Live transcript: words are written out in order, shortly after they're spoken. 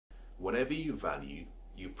whatever you value,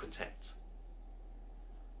 you protect.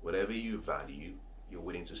 Whatever you value, you're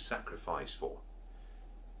willing to sacrifice for.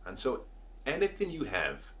 And so anything you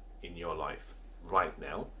have in your life right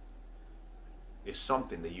now is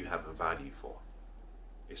something that you have a value for.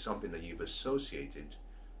 It's something that you've associated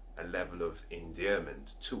a level of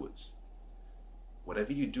endearment towards.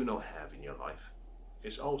 Whatever you do not have in your life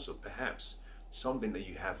is also perhaps something that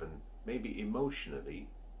you haven't maybe emotionally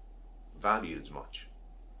valued as much.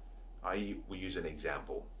 I will use an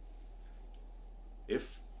example.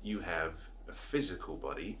 If you have a physical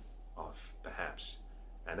body of perhaps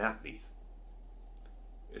an athlete,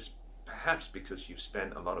 it's perhaps because you've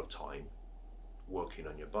spent a lot of time working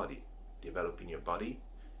on your body, developing your body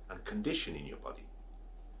and conditioning your body.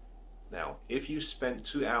 Now, if you spend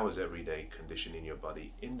 2 hours every day conditioning your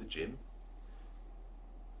body in the gym,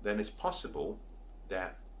 then it's possible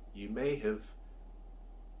that you may have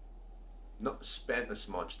not spent as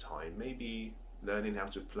much time maybe learning how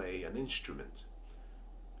to play an instrument.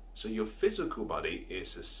 So your physical body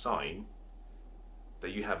is a sign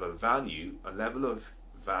that you have a value, a level of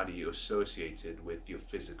value associated with your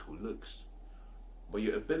physical looks. But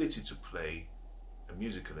your ability to play a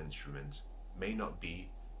musical instrument may not be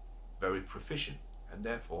very proficient, and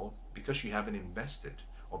therefore, because you haven't invested,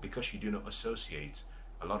 or because you do not associate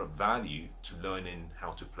a lot of value to learning how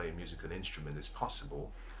to play a musical instrument, it's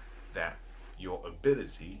possible that your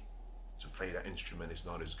ability to play that instrument is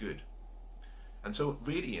not as good. And so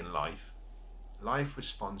really in life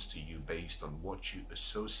responds to you based on what you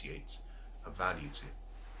associate a value to.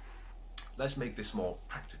 Let's make this more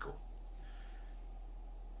practical.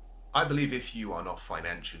 I believe if you are not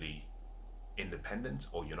financially independent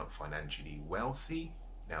or you're not financially wealthy,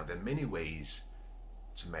 now there are many ways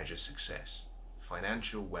to measure success.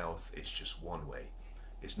 Financial wealth is just one way.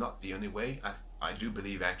 It's not the only way. I do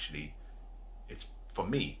believe actually it's, for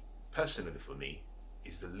me, personally for me,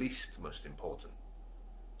 is the least most important.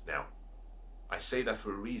 Now, I say that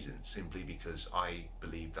for a reason, simply because I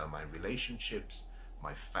believe that my relationships,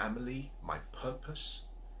 my family, my purpose,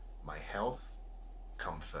 my health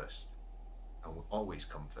come first and will always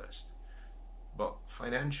come first. But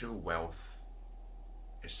financial wealth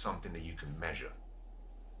is something that you can measure.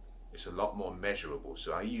 It's a lot more measurable,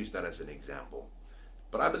 so I use that as an example.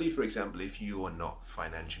 But I believe, for example, if you are not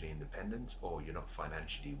financially independent, or you're not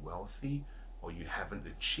financially wealthy, or you haven't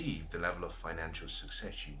achieved the level of financial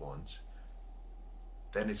success you want,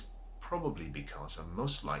 then it's probably because, and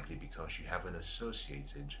most likely because, you haven't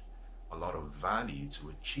associated a lot of value to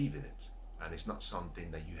achieving it. And it's not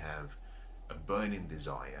something that you have a burning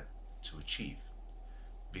desire to achieve.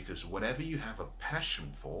 Because whatever you have a passion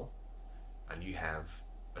for, and you have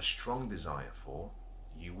a strong desire for,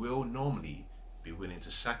 you will normally be willing to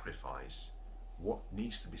sacrifice what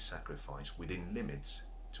needs to be sacrificed within limits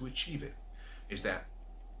to achieve it. Is that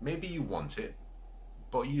maybe you want it,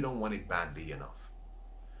 but you don't want it badly enough.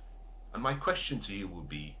 And my question to you would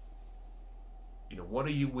be, what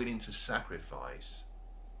are you willing to sacrifice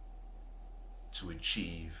to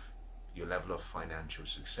achieve your level of financial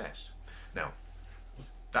success? Now,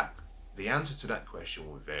 the answer to that question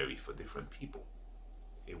will vary for different people.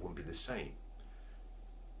 It won't be the same.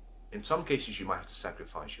 In some cases, you might have to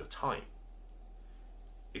sacrifice your time.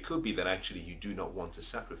 It could be that actually you do not want to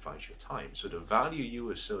sacrifice your time. So the value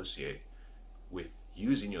you associate with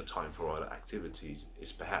using your time for other activities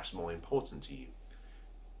is perhaps more important to you.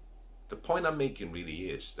 The point I'm making really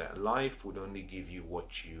is that life would only give you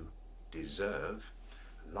what you deserve.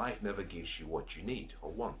 Life never gives you what you need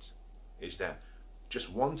or want. Is that just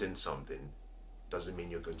wanting something doesn't mean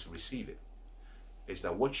you're going to receive it. Is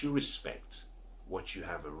that what you respect, what you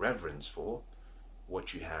have a reverence for,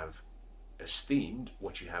 what you have esteemed,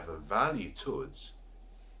 what you have a value towards,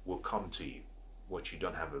 will come to you. What you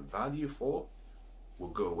don't have a value for will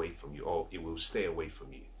go away from you, or it will stay away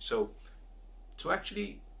from you. So to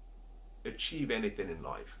actually achieve anything in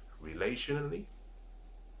life, relationally,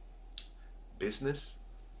 business,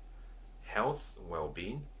 health and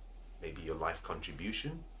well-being, maybe your life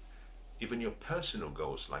contribution, even your personal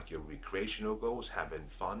goals like your recreational goals, having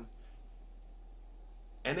fun,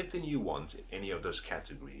 anything you want in any of those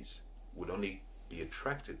categories would only be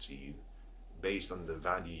attracted to you based on the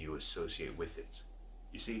value you associate with it.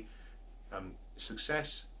 You see,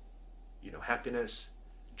 success, happiness,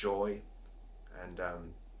 joy, and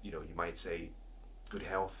you might say good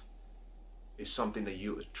health is something that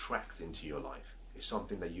you attract into your life. It's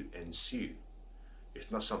something that you ensue.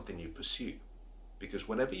 It's not something you pursue, because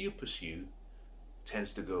whatever you pursue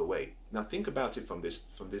tends to go away. Now think about it from this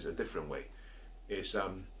a different way. Is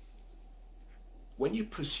when you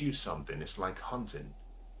pursue something, it's like hunting.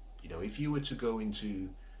 If you were to go into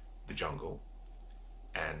the jungle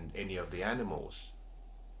and any of the animals,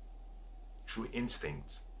 through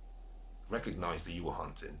instinct, recognize that you were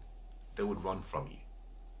hunting, they would run from you.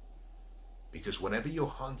 Because whatever you're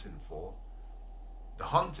hunting for, the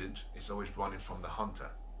hunted is always running from the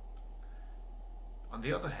hunter. On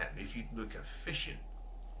the other hand, if you look at fishing,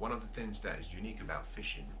 one of the things that is unique about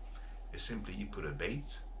fishing is simply you put a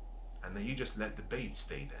bait and then you just let the bait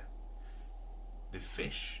stay there. The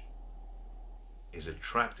fish is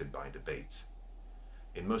attracted by the bait.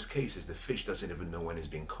 In most cases, the fish doesn't even know when it's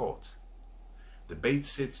been caught. The bait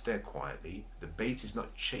sits there quietly. The bait is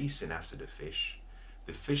not chasing after the fish.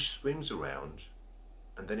 The fish swims around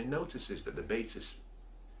and then it notices that the bait is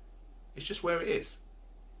it's just where it is.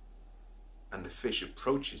 And the fish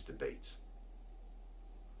approaches the bait.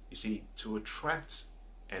 You see, to attract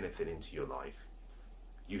anything into your life,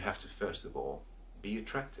 you have to first of all be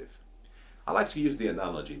attractive. I like to use the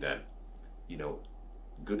analogy that,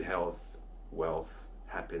 good health, wealth,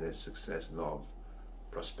 happiness, success, love,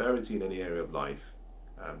 prosperity in any area of life,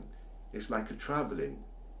 it's like a traveler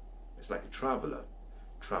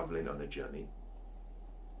traveling on a journey.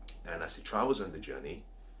 And as he travels on the journey,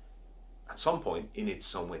 at some point he needs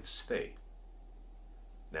somewhere to stay.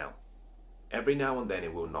 Now, every now and then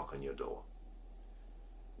it will knock on your door.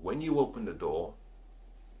 When you open the door,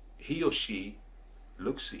 he or she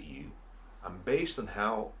looks at you, and based on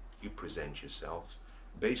how you present yourself,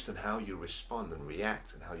 based on how you respond and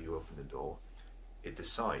react and how you open the door, it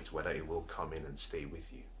decides whether it will come in and stay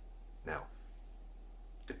with you. Now,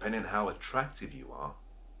 depending on how attractive you are,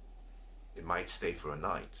 it might stay for a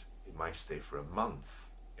night, it might stay for a month,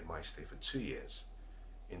 it might stay for 2 years.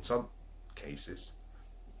 In some cases,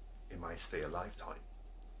 it might stay a lifetime.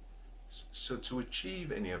 So to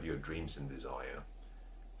achieve any of your dreams and desire,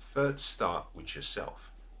 first start with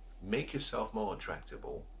yourself. Make yourself more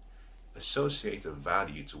attractable. Associate a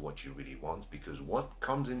value to what you really want, because what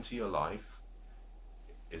comes into your life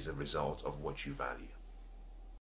is a result of what you value.